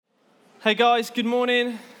Hey guys, good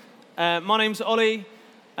morning. My name's Ollie.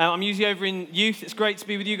 I'm usually over in youth. It's great to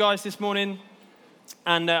be with you guys this morning,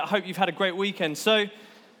 and I hope you've had a great weekend. So,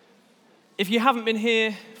 if you haven't been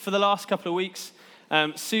here for the last couple of weeks,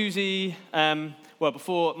 Susie,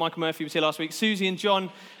 before Michael Murphy was here last week, Susie and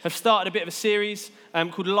John have started a bit of a series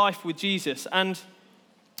called Life with Jesus, and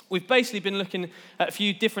we've basically been looking at a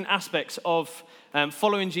few different aspects of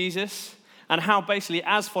following Jesus, and how basically,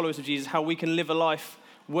 as followers of Jesus, how we can live a life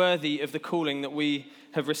worthy of the calling that we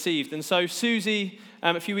have received. And so Susie,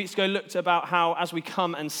 a few weeks ago, looked about how as we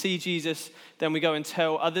come and see Jesus, then we go and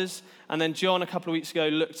tell others. And then John, a couple of weeks ago,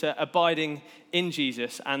 looked at abiding in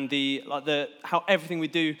Jesus and how everything we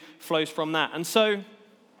do flows from that. And so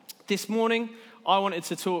this morning, I wanted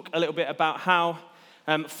to talk a little bit about how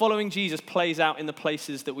following Jesus plays out in the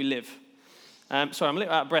places that we live. Sorry, I'm a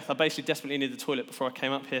little out of breath. I basically desperately needed the toilet before I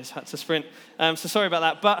came up here, so I had to sprint. So sorry about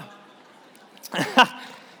that, but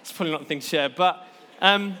it's probably not the thing to share. But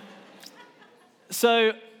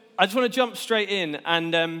so I just want to jump straight in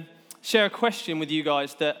and share a question with you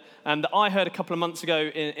guys that I heard a couple of months ago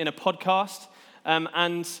in a podcast.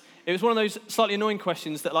 And it was one of those slightly annoying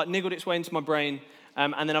questions that niggled its way into my brain.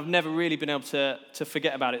 And then I've never really been able to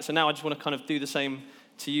forget about it. So now I just want to kind of do the same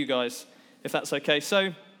to you guys, if that's okay.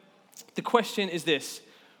 So the question is this: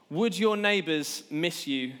 would your neighbors miss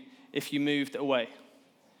you if you moved away?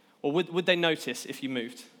 Or would they notice if you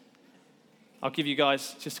moved? I'll give you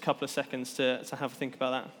guys just a couple of seconds to have a think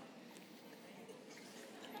about that.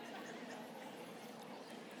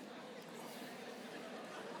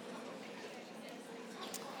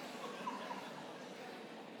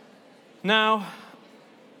 Now,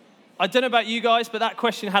 I don't know about you guys, but that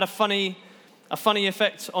question had a funny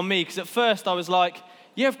effect on me, because at first I was like,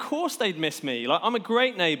 yeah, of course they'd miss me. I'm a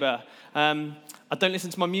great neighbor. I don't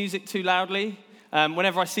listen to my music too loudly.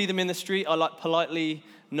 Whenever I see them in the street, I politely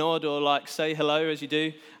nod or say hello, as you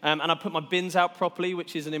do. And I put my bins out properly,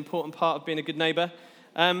 which is an important part of being a good neighbor.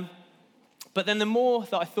 But then the more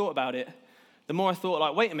that I thought about it, the more I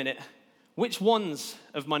thought, wait a minute, which ones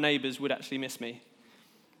of my neighbors would actually miss me?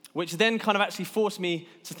 Which then kind of actually forced me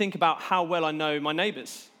to think about how well I know my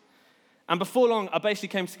neighbors. And before long, I basically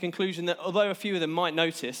came to the conclusion that although a few of them might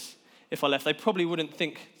notice if I left, they probably wouldn't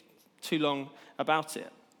think too long about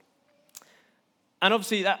it. And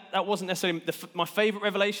obviously, that wasn't necessarily my favorite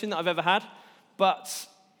revelation that I've ever had, but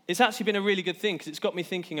it's actually been a really good thing, because it's got me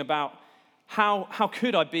thinking about how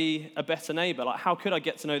could I be a better neighbor? How could I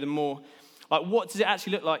get to know them more? What does it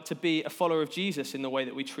actually look like to be a follower of Jesus in the way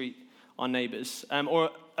that we treat our neighbors?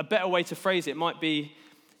 Or a better way to phrase it might be,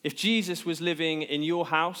 if Jesus was living in your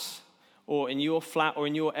house or in your flat or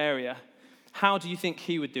in your area, how do you think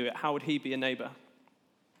he would do it? How would he be a neighbor?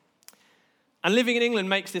 And living in England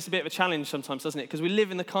makes this a bit of a challenge sometimes, doesn't it? Because we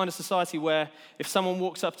live in the kind of society where if someone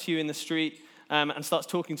walks up to you in the street and starts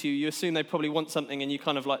talking to you, you assume they probably want something, and you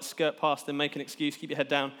kind of skirt past them, make an excuse, keep your head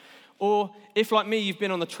down. Or if, like me, you've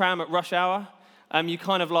been on the tram at rush hour, you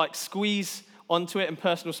kind of squeeze onto it, and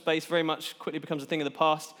personal space very much quickly becomes a thing of the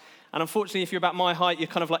past. And unfortunately, if you're about my height, you're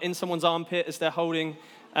kind of in someone's armpit as they're holding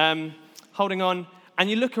on. And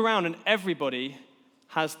you look around and everybody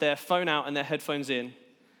has their phone out and their headphones in.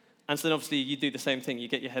 And so then obviously you do the same thing. You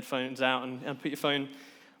get your headphones out and put your phone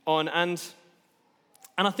on. And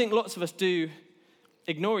I think lots of us do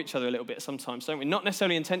ignore each other a little bit sometimes, don't we? Not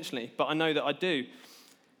necessarily intentionally, but I know that I do.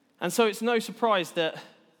 And so it's no surprise that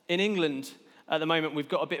in England at the moment we've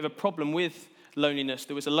got a bit of a problem with loneliness.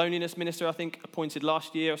 There was a loneliness minister, I think, appointed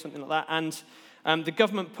last year or something like that. And the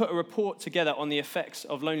government put a report together on the effects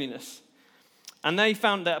of loneliness. And they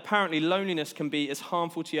found that apparently loneliness can be as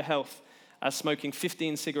harmful to your health as smoking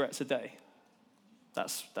 15 cigarettes a day.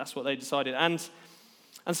 That's what they decided. And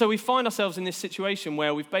so we find ourselves in this situation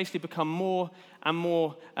where we've basically become more and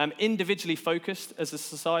more individually focused as a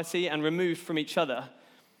society and removed from each other.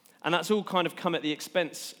 And that's all kind of come at the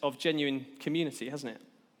expense of genuine community, hasn't it?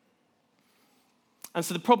 And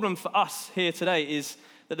so the problem for us here today is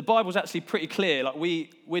that the Bible's actually pretty clear.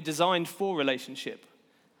 We're designed for relationship.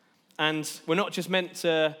 And we're not just meant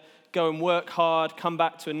to go and work hard, come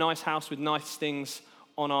back to a nice house with nice things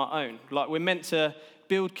on our own. We're meant to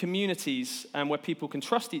build communities where people can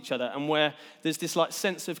trust each other, and where there's this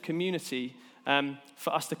sense of community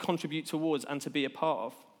for us to contribute towards and to be a part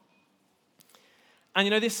of. And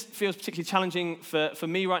this feels particularly challenging for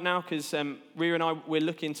me right now, because Ria and I, we're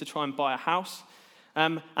looking to try and buy a house.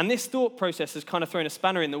 And this thought process has kind of thrown a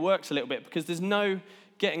spanner in the works a little bit, because there's no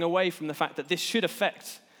getting away from the fact that this should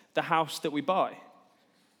affect the house that we buy.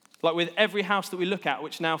 With every house that we look at,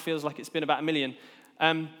 which now feels like it's been about 1 million,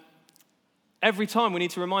 every time we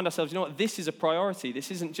need to remind ourselves, this is a priority.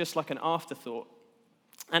 This isn't just an afterthought.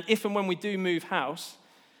 And if and when we do move house,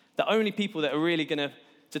 the only people that are really going to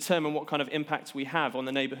determine what kind of impact we have on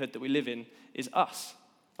the neighborhood that we live in is us.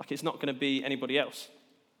 Like, it's not going to be anybody else.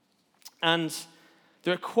 And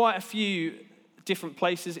there are quite a few different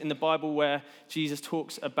places in the Bible where Jesus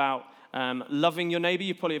talks about loving your neighbor.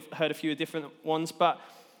 You probably have heard a few different ones, but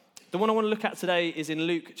the one I want to look at today is in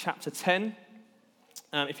Luke chapter 10.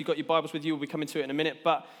 If you've got your Bibles with you, we'll be coming to it in a minute,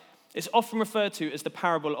 but it's often referred to as the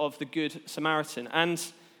parable of the Good Samaritan. And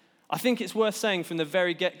I think it's worth saying from the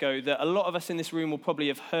very get-go that a lot of us in this room will probably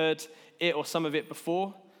have heard it or some of it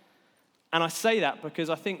before. And I say that because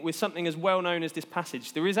I think with something as well known as this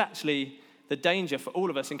passage, there is actually the danger for all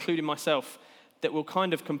of us, including myself, that we'll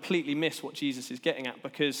kind of completely miss what Jesus is getting at,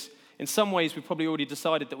 because in some ways we've probably already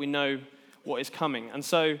decided that we know what is coming. And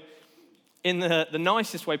so in the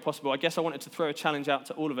nicest way possible, I guess I wanted to throw a challenge out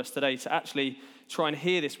to all of us today to actually try and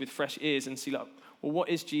hear this with fresh ears and see, like, well, what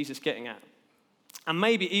is Jesus getting at? And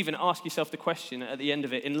maybe even ask yourself the question at the end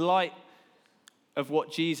of it, in light of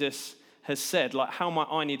what Jesus has said, like, how might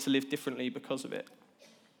I need to live differently because of it?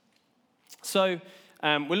 So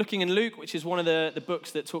we're looking in Luke, which is one of the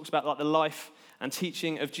books that talks about like the life and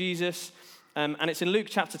teaching of Jesus. And it's in Luke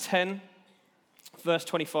chapter 10, verse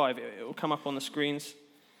 25. It will come up on the screens.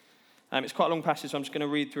 It's quite a long passage, so I'm just going to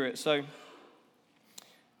read through it. So,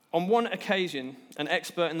 on one occasion, an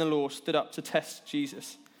expert in the law stood up to test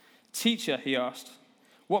Jesus. "Teacher," he asked,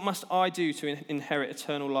 "what must I do to inherit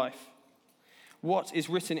eternal life?" "What is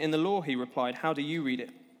written in the law?" he replied. "How do you read it?"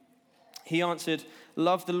 He answered,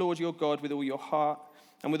 "Love the Lord your God with all your heart,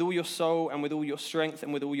 and with all your soul, and with all your strength,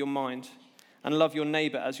 and with all your mind, and love your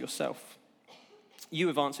neighbor as yourself." "You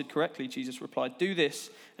have answered correctly," Jesus replied. "Do this,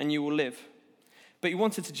 and you will live." But he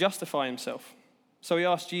wanted to justify himself. So he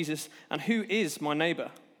asked Jesus, "And who is my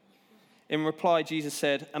neighbor?" In reply, Jesus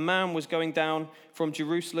said, "A man was going down from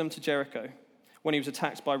Jerusalem to Jericho when he was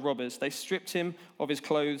attacked by robbers. They stripped him of his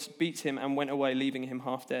clothes, beat him, and went away, leaving him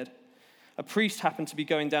half dead. A priest happened to be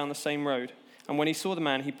going down the same road, and when he saw the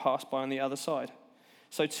man, he passed by on the other side.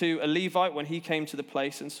 So too, a Levite, when he came to the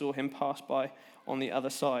place and saw him, passed by on the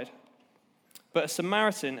other side. But a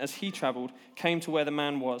Samaritan, as he traveled, came to where the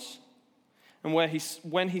man was. And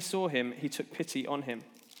when he saw him, he took pity on him.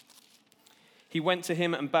 He went to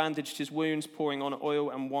him and bandaged his wounds, pouring on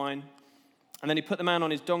oil and wine. And then he put the man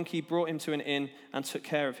on his donkey, brought him to an inn, and took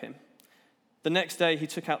care of him. The next day he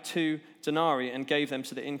took out 2 denarii and gave them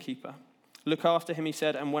to the innkeeper. 'Look after him,' he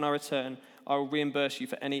said, 'and when I return, I will reimburse you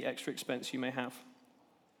for any extra expense you may have.'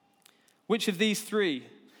 Which of these 3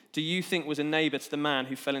 do you think was a neighbor to the man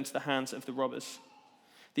who fell into the hands of the robbers?"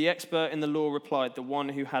 The expert in the law replied, "The one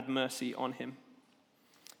who had mercy on him."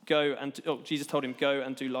 Jesus told him, "Go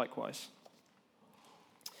and do likewise."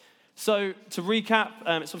 So to recap,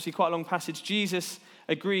 it's obviously quite a long passage. Jesus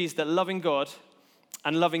agrees that loving God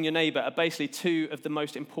and loving your neighbor are basically 2 of the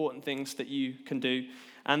most important things that you can do.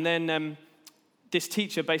 And then this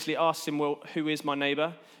teacher basically asks him, "Well, who is my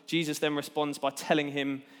neighbor?" Jesus then responds by telling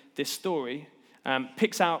him this story,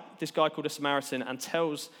 picks out this guy called a Samaritan and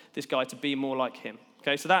tells this guy to be more like him.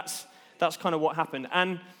 Okay, so that's kind of what happened.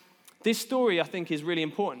 And this story, I think, is really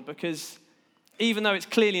important because even though it's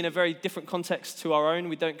clearly in a very different context to our own,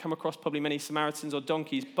 we don't come across probably many Samaritans or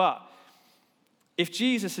donkeys, but if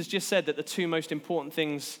Jesus has just said that the 2 most important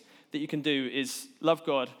things that you can do is love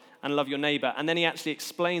God and love your neighbor, and then he actually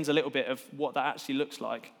explains a little bit of what that actually looks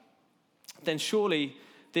like, then surely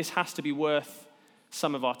this has to be worth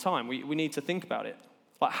some of our time. We need to think about it.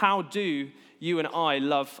 Like, how do you and I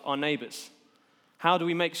love our neighbors? How do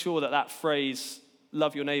we make sure that phrase,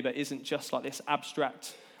 love your neighbor, isn't just like this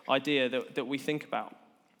abstract idea that we think about?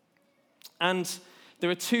 And there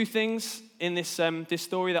are 2 things in this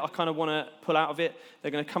story that I kind of want to pull out of it.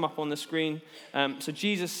 They're going to come up on the screen. So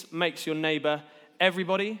Jesus makes your neighbor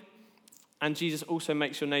everybody, and Jesus also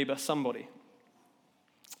makes your neighbor somebody.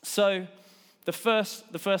 So the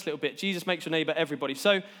first little bit, Jesus makes your neighbor everybody.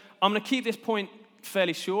 So I'm going to keep this point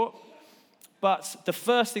fairly short. But the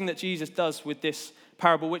first thing that Jesus does with this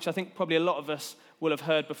parable, which I think probably a lot of us will have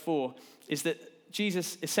heard before, is that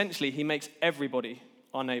Jesus, essentially, he makes everybody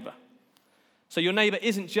our neighbor. So your neighbor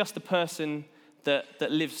isn't just the person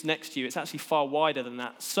that lives next to you. It's actually far wider than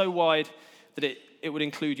that. So wide that it would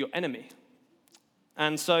include your enemy.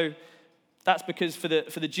 And so that's because for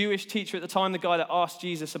the Jewish teacher at the time, the guy that asked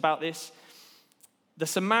Jesus about this, the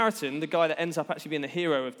Samaritan, the guy that ends up actually being the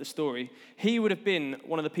hero of the story, he would have been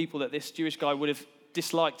one of the people that this Jewish guy would have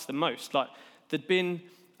disliked the most. Like, there'd been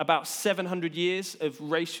about 700 years of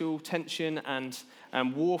racial tension and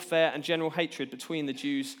warfare and general hatred between the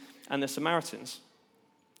Jews and the Samaritans.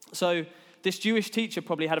 So this Jewish teacher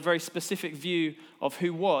probably had a very specific view of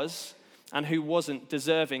who was and who wasn't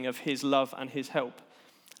deserving of his love and his help.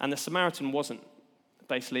 And the Samaritan wasn't,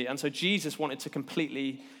 basically. And so Jesus wanted to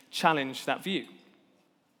completely challenge that view.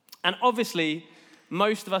 And obviously,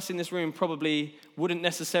 most of us in this room probably wouldn't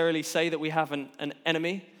necessarily say that we have an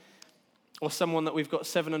enemy or someone that we've got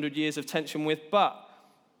 700 years of tension with, but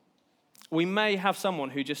we may have someone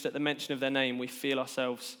who just at the mention of their name, we feel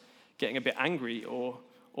ourselves getting a bit angry or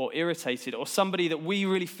irritated, or somebody that we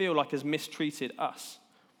really feel like has mistreated us.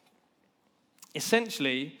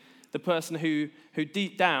 Essentially, the person who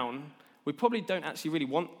deep down, we probably don't actually really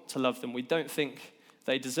want to love them. We don't think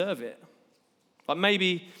they deserve it. But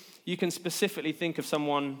maybe you can specifically think of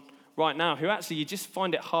someone right now who actually you just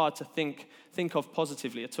find it hard to think of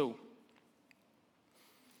positively at all.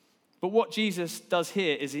 But what Jesus does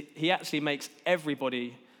here is he actually makes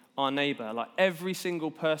everybody our neighbor. Like every single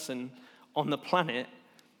person on the planet,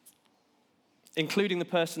 including the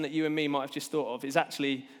person that you and me might have just thought of, is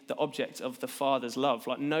actually the object of the Father's love.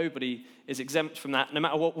 Like nobody is exempt from that, no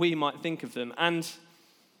matter what we might think of them. And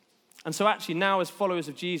so actually now as followers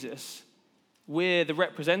of Jesus, we're the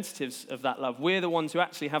representatives of that love. We're the ones who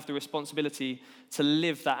actually have the responsibility to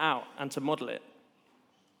live that out and to model it.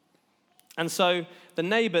 And so the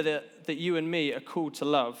neighbor that you and me are called to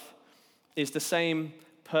love is the same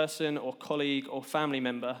person or colleague or family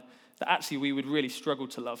member that actually we would really struggle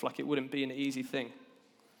to love. Like it wouldn't be an easy thing,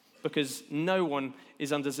 because no one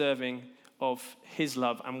is undeserving of his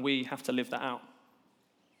love, and we have to live that out.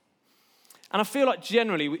 And I feel like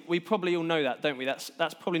generally we probably all know that, don't we? That's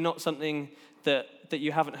probably not something that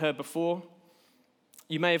you haven't heard before.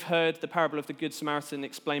 You may have heard the parable of the Good Samaritan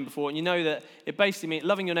explained before, and you know that it basically means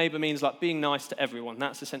loving your neighbor means like being nice to everyone.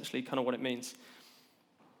 That's essentially kind of what it means.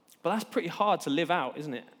 But that's pretty hard to live out,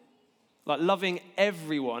 isn't it? Like loving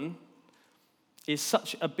everyone is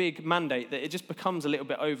such a big mandate that it just becomes a little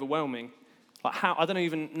bit overwhelming. Like I don't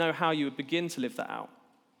even know how you would begin to live that out.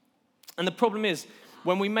 And the problem is,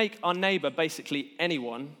 when we make our neighbor basically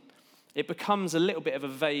anyone, it becomes a little bit of a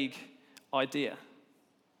vague idea.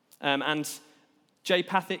 And Jay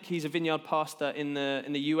Pathak, he's a vineyard pastor in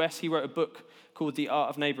the US. He wrote a book called The Art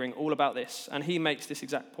of Neighboring, all about this. And he makes this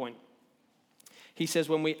exact point. He says,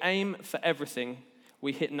 when we aim for everything,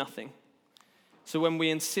 we hit nothing. So when we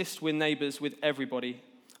insist we're neighbors with everybody,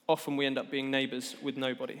 often we end up being neighbors with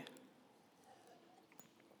nobody.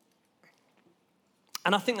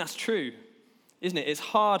 And I think that's true, isn't it? It's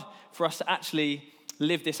hard for us to actually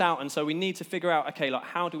live this out. And so we need to figure out, okay, like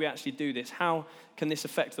how do we actually do this? How can this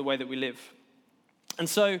affect the way that we live? And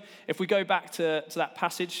so if we go back to that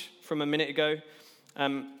passage from a minute ago,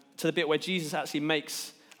 to the bit where Jesus actually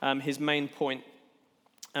makes his main point,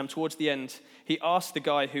 towards the end, he asked the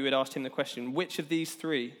guy who had asked him the question, which of these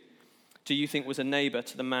three do you think was a neighbor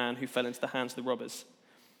to the man who fell into the hands of the robbers?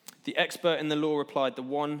 The expert in the law replied, the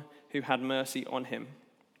one who had mercy on him.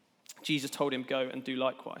 Jesus told him, go and do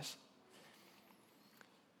likewise.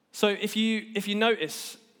 So if you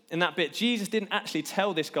notice in that bit, Jesus didn't actually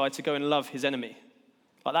tell this guy to go and love his enemy.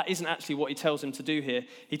 Like that isn't actually what he tells him to do here.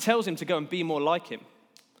 He tells him to go and be more like him.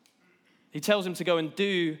 He tells him to go and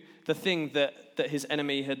do the thing that his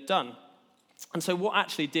enemy had done. And so what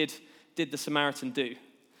actually did the Samaritan do?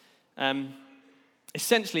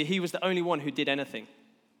 Essentially, he was the only one who did anything.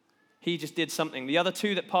 He just did something. The other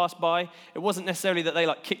two that passed by, it wasn't necessarily that they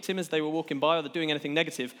like kicked him as they were walking by or they're doing anything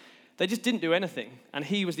negative. They just didn't do anything. And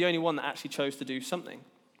he was the only one that actually chose to do something.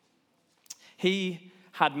 He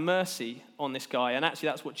had mercy on this guy, and actually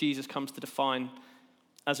that's what Jesus comes to define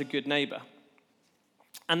as a good neighbor.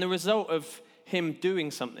 And the result of him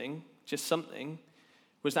doing something, just something,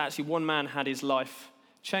 was that actually one man had his life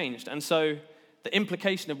changed. And so the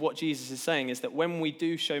implication of what Jesus is saying is that when we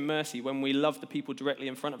do show mercy, when we love the people directly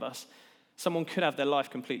in front of us, someone could have their life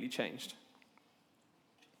completely changed.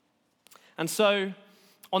 And so,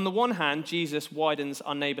 on the one hand, Jesus widens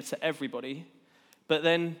our neighbor to everybody, but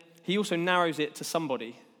then he also narrows it to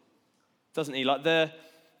somebody, doesn't he? Like there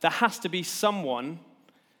has to be someone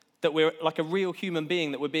that we're like a real human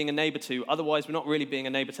being that we're being a neighbor to. Otherwise, we're not really being a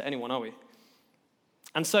neighbor to anyone, are we?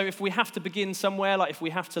 And so if we have to begin somewhere, like if we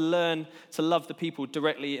have to learn to love the people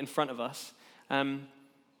directly in front of us, then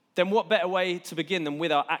what better way to begin than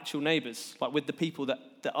with our actual neighbors, like with the people that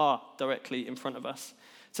are directly in front of us?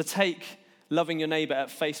 To take loving your neighbor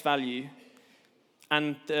at face value.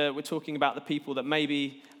 And we're talking about the people that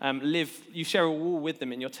maybe you share a wall with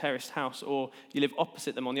them in your terraced house, or you live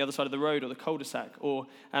opposite them on the other side of the road or the cul-de-sac, or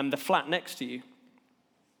the flat next to you.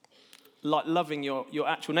 Like loving your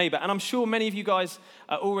actual neighbor. And I'm sure many of you guys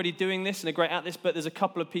are already doing this and are great at this, but there's a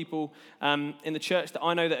couple of people in the church that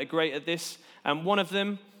I know that are great at this. One of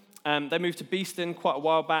them they moved to Beeston quite a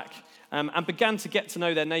while back and began to get to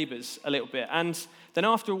know their neighbours a little bit. And then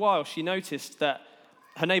after a while, she noticed that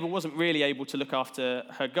her neighbour wasn't really able to look after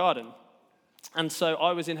her garden. And so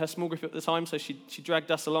I was in her small group at the time, so she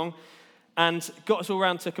dragged us along and got us all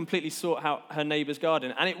around to completely sort out her neighbour's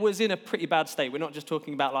garden. And it was in a pretty bad state. We're not just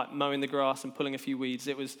talking about like mowing the grass and pulling a few weeds.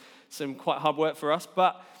 It was some quite hard work for us.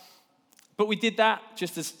 But we did that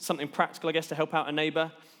just as something practical, I guess, to help out a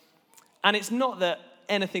neighbour. And it's not that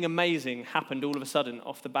anything amazing happened all of a sudden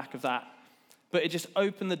off the back of that, but it just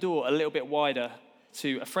opened the door a little bit wider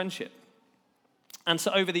to a friendship. And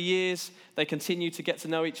so over the years, they continued to get to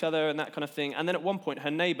know each other and that kind of thing. And then at one point,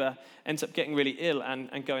 her neighbour ends up getting really ill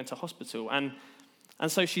and going to hospital. And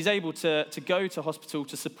so she's able to go to hospital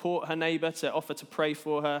to support her neighbour, to offer to pray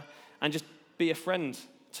for her, and just be a friend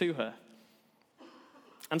to her.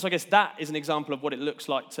 And so I guess that is an example of what it looks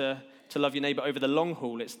like to love your neighbour over the long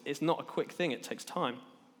haul. It's not a quick thing, it takes time.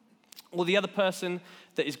 Or the other person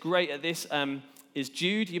that is great at this is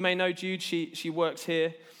Jude. You may know Jude, she works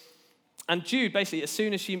here. And Jude, basically, as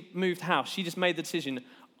soon as she moved house, she just made the decision,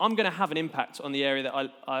 I'm going to have an impact on the area that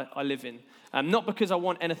I live in. Not because I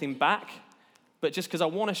want anything back, but just because I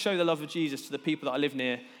want to show the love of Jesus to the people that I live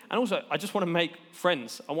near. And also, I just want to make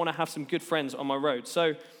friends. I want to have some good friends on my road.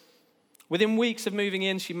 So within weeks of moving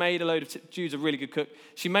in, she made a load of, Jude's a really good cook,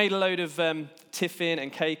 she made a load of tiffin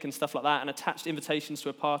and cake and stuff like that and attached invitations to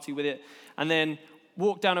a party with it. And then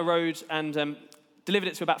walked down a road and delivered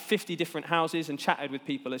it to about 50 different houses and chatted with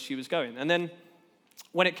people as she was going. And then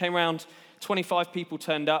when it came around, 25 people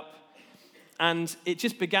turned up, and it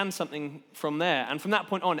just began something from there. And from that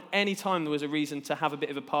point on, any time there was a reason to have a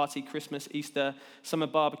bit of a party, Christmas, Easter, summer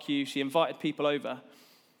barbecue, she invited people over.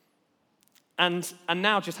 And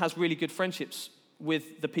now just has really good friendships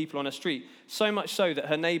with the people on her street. So much so that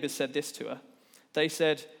her neighbours said this to her. They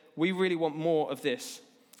said, "We really want more of this.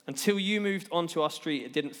 Until you moved onto our street,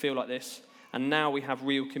 it didn't feel like this. And now we have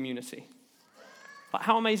real community." Like,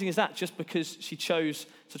 how amazing is that? Just because she chose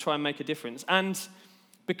to try and make a difference. And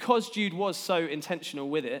because Jude was so intentional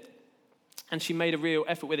with it, and she made a real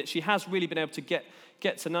effort with it, she has really been able to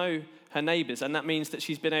get to know her neighbours. And that means that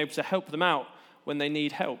she's been able to help them out when they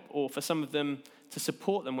need help, or for some of them to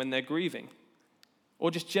support them when they're grieving, or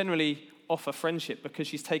just generally offer friendship because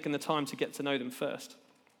she's taken the time to get to know them first.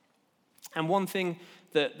 And one thing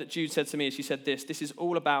that Jude said to me is, she said this is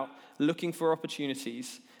all about looking for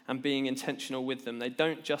opportunities and being intentional with them. They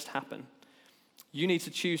don't just happen. You need to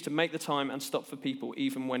choose to make the time and stop for people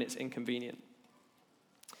even when it's inconvenient.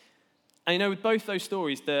 And with both those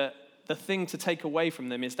stories, the thing to take away from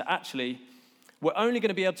them is that actually we're only going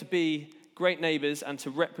to be able to be great neighbours and to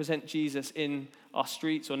represent Jesus in our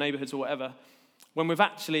streets or neighbourhoods or whatever when we've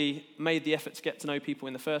actually made the effort to get to know people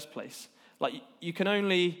in the first place. Like, you can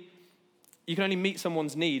only meet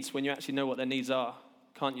someone's needs when you actually know what their needs are,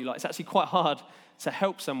 can't you? Like, it's actually quite hard to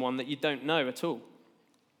help someone that you don't know at all.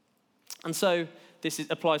 And so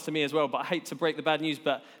applies to me as well, but I hate to break the bad news,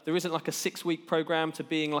 but there isn't like a 6-week program to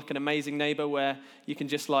being like an amazing neighbour where you can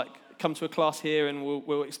just like come to a class here and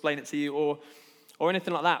we'll explain it to you or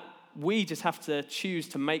anything like that. We just have to choose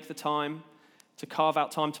to make the time, to carve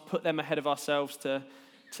out time, to put them ahead of ourselves,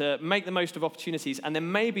 to make the most of opportunities. And then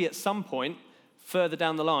maybe at some point, further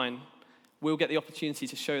down the line, we'll get the opportunity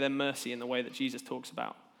to show them mercy in the way that Jesus talks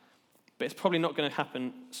about. But it's probably not going to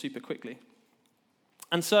happen super quickly.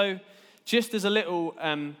 And so, just as a little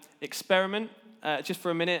experiment, just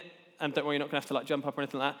for a minute, and don't worry, you're not going to have to like jump up or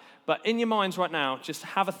anything like that, but in your minds right now, just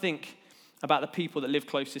have a think about the people that live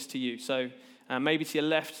closest to you. So maybe to your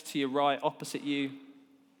left, to your right, opposite you,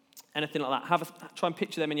 anything like that. Try and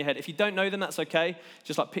picture them in your head. If you don't know them, that's okay.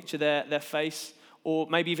 Just like picture their face, or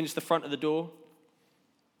maybe even just the front of the door.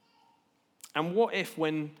 And what if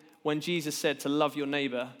when Jesus said to love your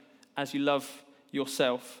neighbour as you love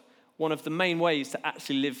yourself, one of the main ways to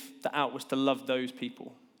actually live that out was to love those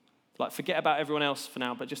people? Like, forget about everyone else for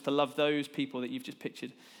now, but just to love those people that you've just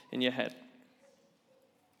pictured in your head.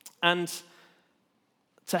 And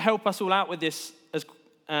to help us all out with this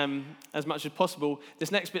as much as possible,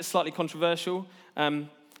 this next bit's slightly controversial.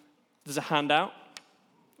 There's a handout.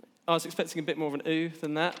 I was expecting a bit more of an ooh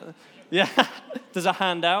than that. Yeah, there's a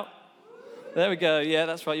handout. There we go. Yeah,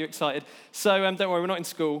 that's right. You're excited. So don't worry, we're not in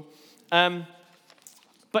school.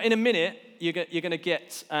 But in a minute, you're going to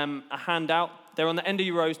get a handout. They're on the end of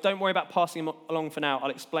your rows. Don't worry about passing them along for now. I'll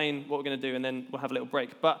explain what we're going to do, and then we'll have a little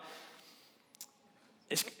break. But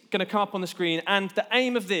it's going to come up on the screen. And the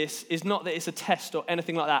aim of this is not that it's a test or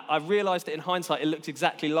anything like that. I've realized that in hindsight, it looks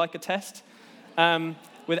exactly like a test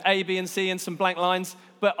with A, B, and C and some blank lines.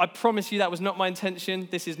 But I promise you that was not my intention.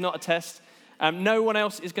 This is not a test. No one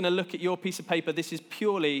else is going to look at your piece of paper. This is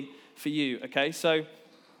purely for you, okay? So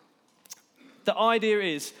the idea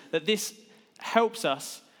is that this helps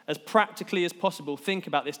us as practically as possible think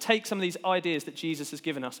about this. Take some of these ideas that Jesus has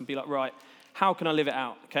given us and be like, right, how can I live it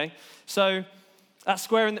out, okay? So that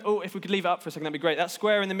square if we could leave it up for a second, that'd be great. That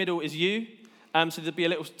square in the middle is you. So there'd be a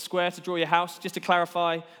little square to draw your house. Just to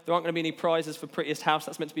clarify, there aren't going to be any prizes for prettiest house.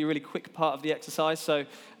 That's meant to be a really quick part of the exercise. So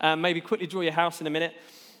maybe quickly draw your house in a minute.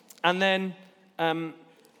 And then, and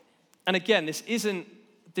again,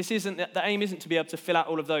 the aim isn't to be able to fill out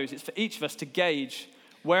all of those. It's for each of us to gauge,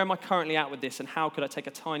 where am I currently at with this and how could I take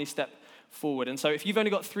a tiny step forward? And so if you've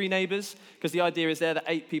only got 3 neighbors, because the idea is there are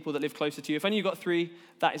 8 people that live closer to you. If only you've got 3,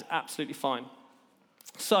 that is absolutely fine.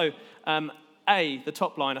 So, the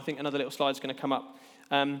top line, I think another little slide is going to come up,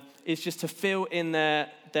 is just to fill in their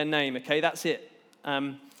name, okay? That's it.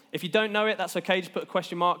 If you don't know it, that's okay. Just put a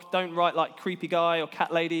question mark. Don't write like creepy guy or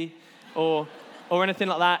cat lady or anything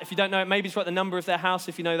like that. If you don't know it, maybe just write the number of their house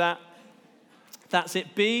if you know that. That's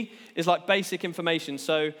it. B is like basic information.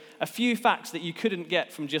 So a few facts that you couldn't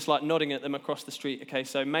get from just like nodding at them across the street, okay?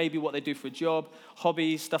 So maybe what they do for a job,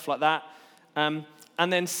 hobbies, stuff like that.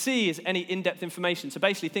 And then C is any in-depth information. So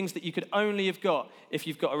basically things that you could only have got if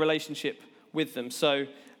you've got a relationship with them. So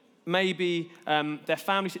maybe their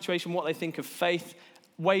family situation, what they think of faith,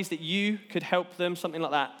 ways that you could help them, something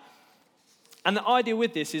like that. And the idea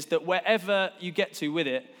with this is that wherever you get to with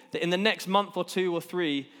it, that in the next month or 2 or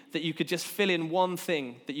 3, that you could just fill in one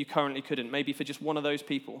thing that you currently couldn't, maybe for just one of those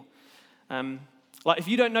people. Like if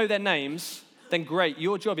you don't know their names, then great.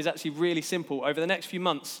 Your job is actually really simple. Over the next few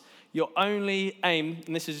months, your only aim,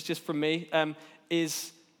 and this is just from me,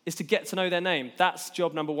 is to get to know their name. That's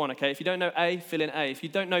job number 1, okay? If you don't know A, fill in A. If you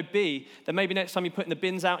don't know B, then maybe next time you're putting the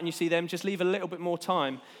bins out and you see them, just leave a little bit more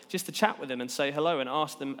time just to chat with them and say hello and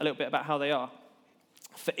ask them a little bit about how they are.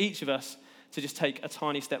 For each of us to just take a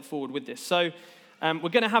tiny step forward with this. So we're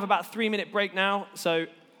going to have about a 3-minute break now. So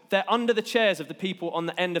they're under the chairs of the people on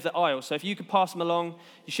the end of the aisle. So if you could pass them along,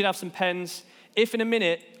 you should have some pens. If in a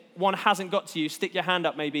minute one hasn't got to you, stick your hand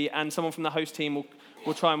up maybe, and someone from the host team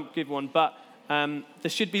will try and give one. But there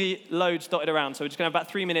should be loads dotted around. So we're just going to have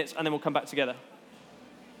about 3 minutes, and then we'll come back together.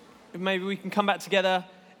 Maybe we can come back together.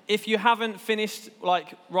 If you haven't finished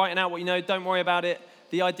like writing out what you know, don't worry about it.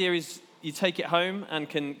 The idea is you take it home and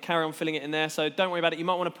can carry on filling it in there. So don't worry about it. You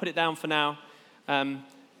might want to put it down for now,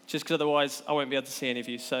 just because otherwise I won't be able to see any of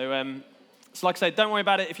you. So like I say, don't worry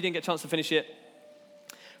about it if you didn't get a chance to finish it.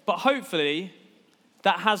 But hopefully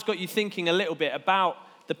that has got you thinking a little bit about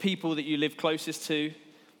the people that you live closest to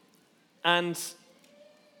and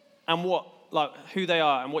what, like, who they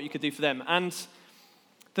are and what you could do for them. And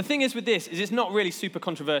the thing is with this is it's not really super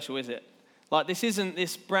controversial, is it? Like, this isn't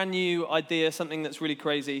this brand new idea, something that's really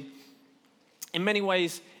crazy. In many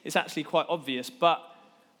ways, it's actually quite obvious. But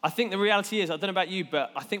I think the reality is, I don't know about you,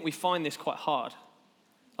 but I think we find this quite hard.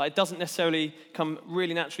 Like, it doesn't necessarily come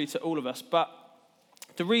really naturally to all of us. But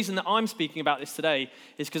the reason that I'm speaking about this today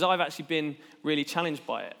is because I've actually been really challenged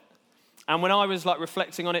by it. And when I was like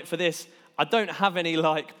reflecting on it for this, I don't have any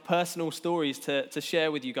like personal stories to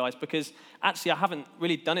share with you guys because actually I haven't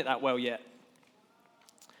really done it that well yet.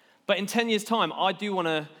 But in 10 years' time, I do want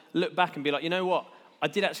to look back and be like, you know what? I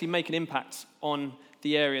did actually make an impact on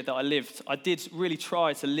the area that I lived. I did really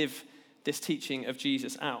try to live this teaching of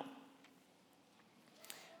Jesus out.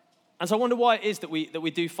 And so I wonder why it is that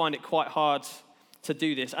we do find it quite hard to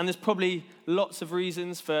do this. And there's probably lots of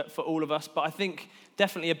reasons for all of us, but I think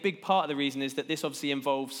definitely a big part of the reason is that this obviously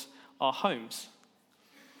involves our homes.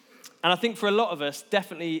 And I think for a lot of us,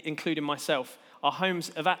 definitely including myself, our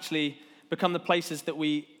homes have actually become the places that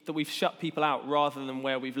we've shut people out rather than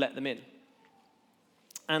where we've let them in.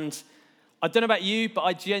 And I don't know about you, but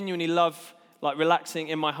I genuinely love like relaxing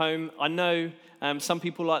in my home. I know some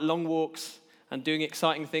people like long walks and doing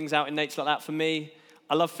exciting things out in nature like that. For me,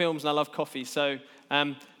 I love films and I love coffee. So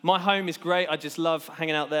my home is great. I just love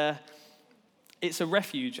hanging out there. It's a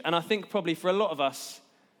refuge. And I think probably for a lot of us,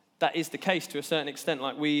 that is the case to a certain extent.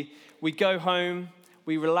 Like we go home,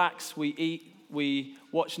 we relax, we eat, we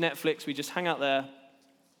watch Netflix, we just hang out there.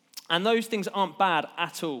 And those things aren't bad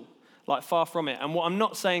at all, like far from it. And what I'm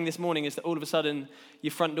not saying this morning is that all of a sudden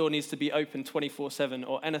your front door needs to be open 24/7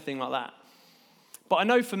 or anything like that. But I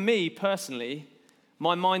know for me personally,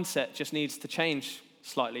 my mindset just needs to change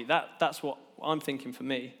slightly. That's what I'm thinking for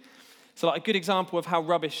me. So like a good example of how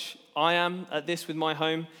rubbish I am at this with my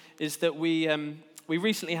home is that we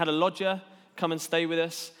recently had a lodger come and stay with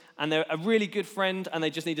us, and they're a really good friend, and they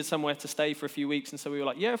just needed somewhere to stay for a few weeks, and so we were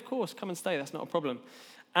like, yeah, of course, come and stay, that's not a problem.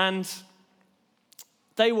 And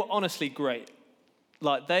they were honestly great.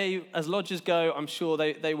 Like they, as lodgers go, I'm sure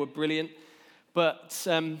they were brilliant. But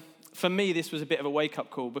for me, this was a bit of a wake-up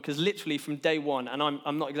call, because literally from day one, and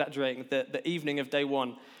I'm not exaggerating, the evening of day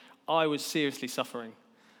one, I was seriously suffering.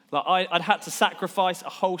 Like I'd had to sacrifice a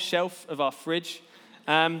whole shelf of our fridge,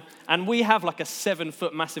 and we have like a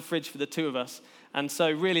 7-foot massive fridge for the two of us, and so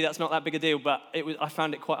really that's not that big a deal, but I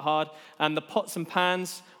found it quite hard. And the pots and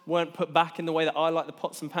pans weren't put back in the way that I like the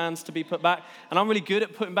pots and pans to be put back, and I'm really good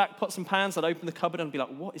at putting back pots and pans. I'd open the cupboard and be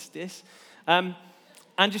like, what is this? And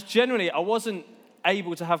just generally, I wasn't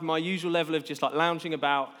able to have my usual level of just like lounging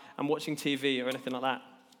about and watching TV or anything like that.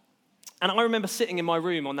 And I remember sitting in my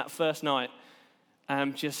room on that first night,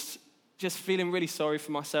 just feeling really sorry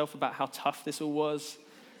for myself about how tough this all was,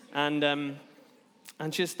 and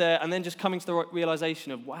then just coming to the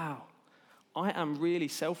realization of, wow, I am really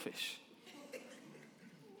selfish.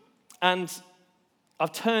 And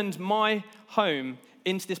I've turned my home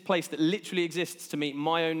into this place that literally exists to meet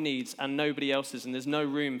my own needs and nobody else's, and there's no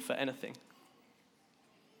room for anything.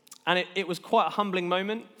 And it was quite a humbling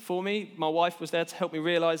moment for me. My wife was there to help me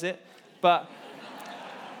realize it. But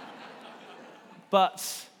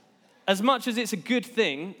as much as it's a good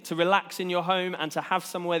thing to relax in your home and to have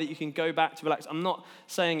somewhere that you can go back to relax, I'm not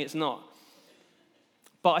saying it's not.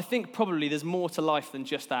 But I think probably there's more to life than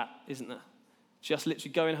just that, isn't there? Just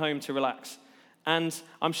literally going home to relax. And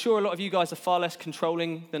I'm sure a lot of you guys are far less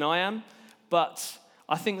controlling than I am, but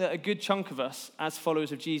I think that a good chunk of us, as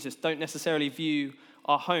followers of Jesus, don't necessarily view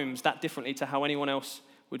our homes that differently to how anyone else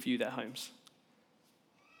would view their homes.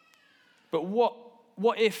 But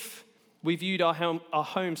what if we viewed our home,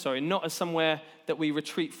 not as somewhere that we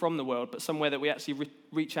retreat from the world, but somewhere that we actually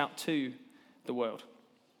reach out to the world?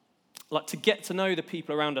 Like to get to know the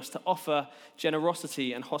people around us, to offer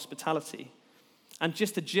generosity and hospitality, and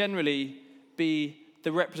just to generally be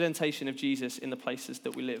the representation of Jesus in the places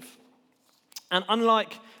that we live. And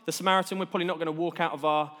unlike the Samaritan, we're probably not going to walk out of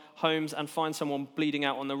our homes and find someone bleeding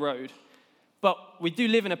out on the road. But we do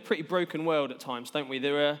live in a pretty broken world at times, don't we?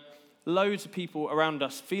 There are loads of people around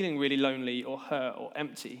us feeling really lonely or hurt or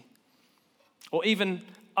empty. Or even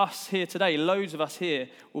us here today, loads of us here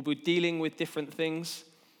will be dealing with different things.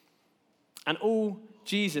 And all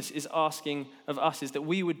Jesus is asking of us is that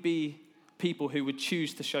we would be people who would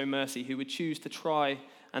choose to show mercy, who would choose to try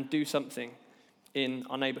and do something in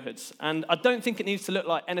our neighborhoods. And I don't think it needs to look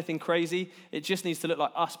like anything crazy. It just needs to look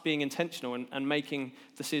like us being intentional and making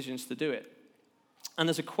decisions to do it. And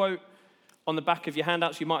there's a quote on the back of your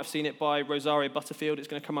handouts. You might have seen it by Rosario Butterfield. It's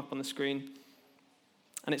going to come up on the screen.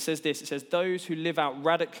 And it says this. It says, "Those who live out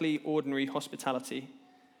radically ordinary hospitality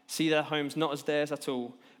see their homes not as theirs at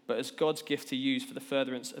all, but as God's gift to use for the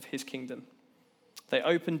furtherance of his kingdom. They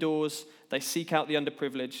open doors. They seek out the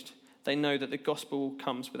underprivileged. They know that the gospel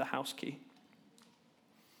comes with a house key."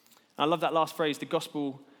 I love that last phrase, the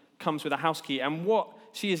gospel comes with a house key. And what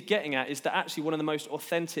she is getting at is that actually one of the most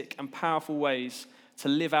authentic and powerful ways to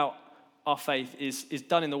live out our faith is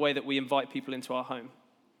done in the way that we invite people into our home.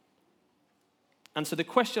 And so the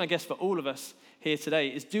question, I guess, for all of us here today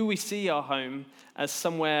is, do we see our home as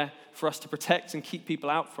somewhere for us to protect and keep people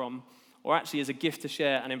out from, or actually as a gift to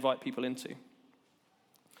share and invite people into?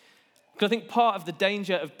 Because I think part of the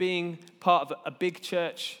danger of being part of a big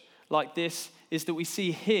church like this is that we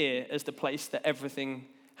see here as the place that everything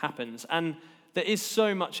happens. And there is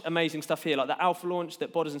so much amazing stuff here, like the Alpha launch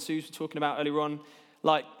that Bodders and Suze were talking about earlier on.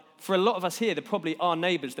 Like, for a lot of us here, there probably are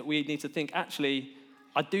neighbours that we need to think, actually,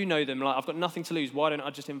 I do know them, like I've got nothing to lose, why don't I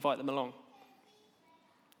just invite them along?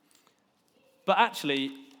 But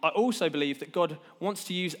actually, I also believe that God wants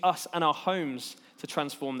to use us and our homes to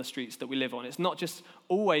transform the streets that we live on. It's not just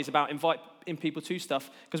always about inviting people to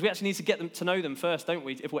stuff, because we actually need to get them to know them first, don't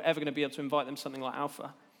we, if we're ever going to be able to invite them to something like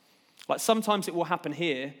Alpha. Like sometimes it will happen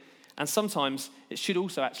here, and sometimes it should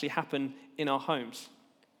also actually happen in our homes.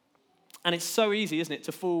 And it's so easy, isn't it,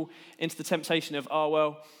 to fall into the temptation of, oh,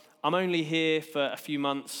 well, I'm only here for a few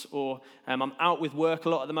months, or I'm out with work a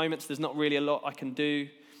lot at the moment, so there's not really a lot I can do.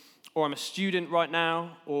 Or I'm a student right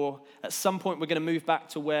now, or at some point we're going to move back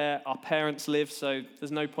to where our parents live, so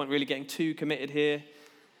there's no point really getting too committed here.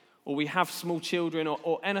 Or we have small children,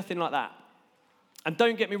 or anything like that. And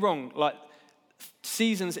don't get me wrong, like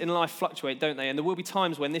seasons in life fluctuate, don't they? And there will be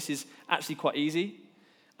times when this is actually quite easy,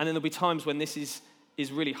 and then there'll be times when this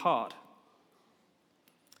is really hard.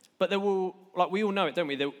 But there will, like we all know it, don't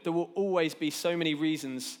we? There will always be so many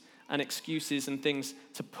reasons and excuses and things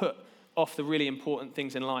to put off the really important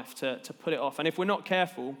things in life, to put it off. And if we're not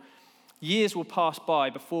careful, years will pass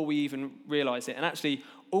by before we even realize it. And actually,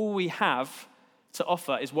 all we have to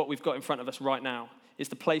offer is what we've got in front of us right now, is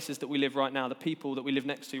the places that we live right now, the people that we live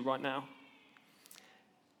next to right now.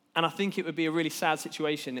 And I think it would be a really sad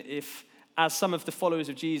situation if, as some of the followers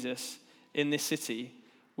of Jesus, in this city,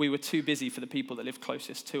 we were too busy for the people that live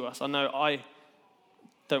closest to us. I know I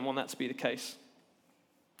don't want that to be the case.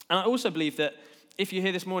 And I also believe that if you're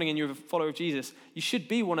here this morning and you're a follower of Jesus, you should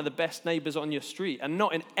be one of the best neighbors on your street, and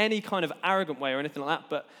not in any kind of arrogant way or anything like that,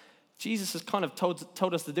 but Jesus has kind of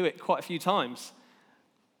told us to do it quite a few times.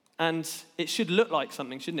 And it should look like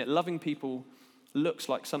something, shouldn't it? Loving people looks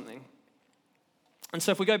like something. And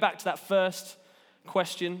so if we go back to that first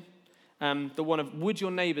question, the one of, would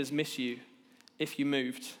your neighbors miss you if you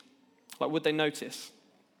moved? Like, would they notice?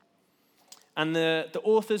 And the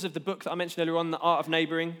authors of the book that I mentioned earlier on, The Art of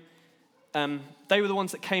Neighboring, they were the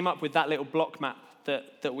ones that came up with that little block map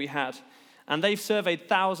that we had. And they've surveyed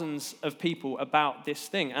thousands of people about this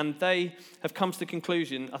thing. And they have come to the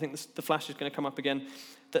conclusion, I think the flash is going to come up again,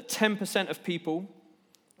 that 10% of people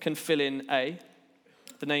can fill in A,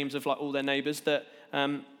 the names of like all their neighbors, that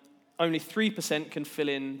only 3% can fill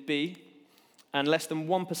in B, and less than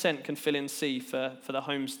 1% can fill in C for the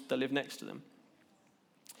homes that live next to them.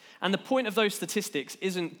 And the point of those statistics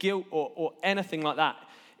isn't guilt or anything like that.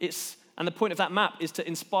 And the point of that map is to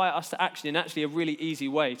inspire us to action in actually a really easy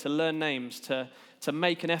way, to learn names, to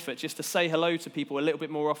make an effort, just to say hello to people a little bit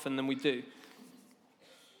more often than we do.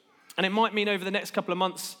 And it might mean over the next couple of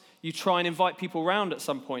months, you try and invite people around at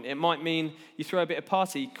some point. It might mean you throw a bit of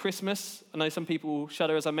party. Christmas, I know some people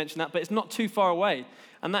shudder as I mention that, but it's not too far away.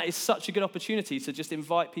 And that is such a good opportunity to just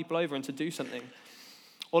invite people over and to do something.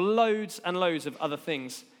 Or loads and loads of other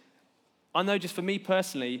things. I know just for me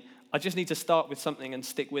personally, I just need to start with something and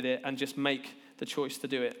stick with it and just make the choice to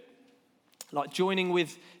do it. Like joining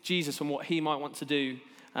with Jesus on what he might want to do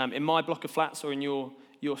in my block of flats or in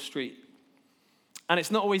your street. And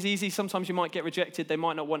it's not always easy. Sometimes you might get rejected. They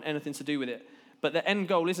might not want anything to do with it. But the end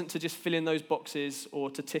goal isn't to just fill in those boxes or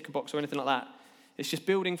to tick a box or anything like that. It's just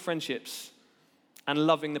building friendships and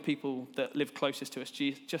loving the people that live closest to us,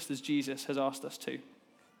 just as Jesus has asked us to.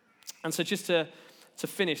 And so just to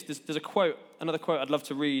finish, there's a quote, another quote I'd love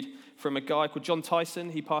to read from a guy called John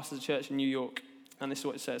Tyson. He pastors a church in New York. And this is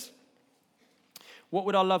what it says. What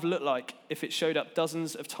would our love look like if it showed up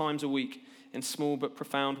dozens of times a week in small but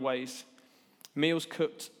profound ways? Meals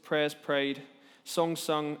cooked, prayers prayed, songs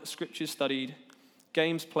sung, scriptures studied,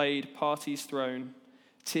 games played, parties thrown,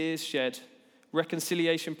 tears shed,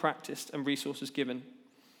 reconciliation practiced, and resources given.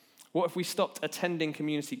 What if we stopped attending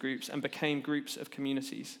community groups and became groups of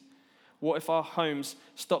communities? What if our homes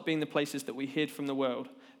stopped being the places that we hid from the world,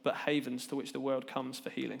 but havens to which the world comes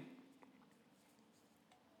for healing?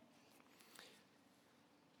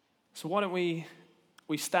 So why don't we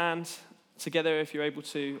stand together if you're able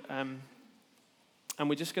to, and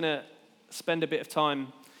we're just going to spend a bit of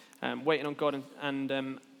time waiting on God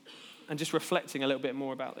and just reflecting a little bit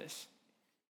more about this.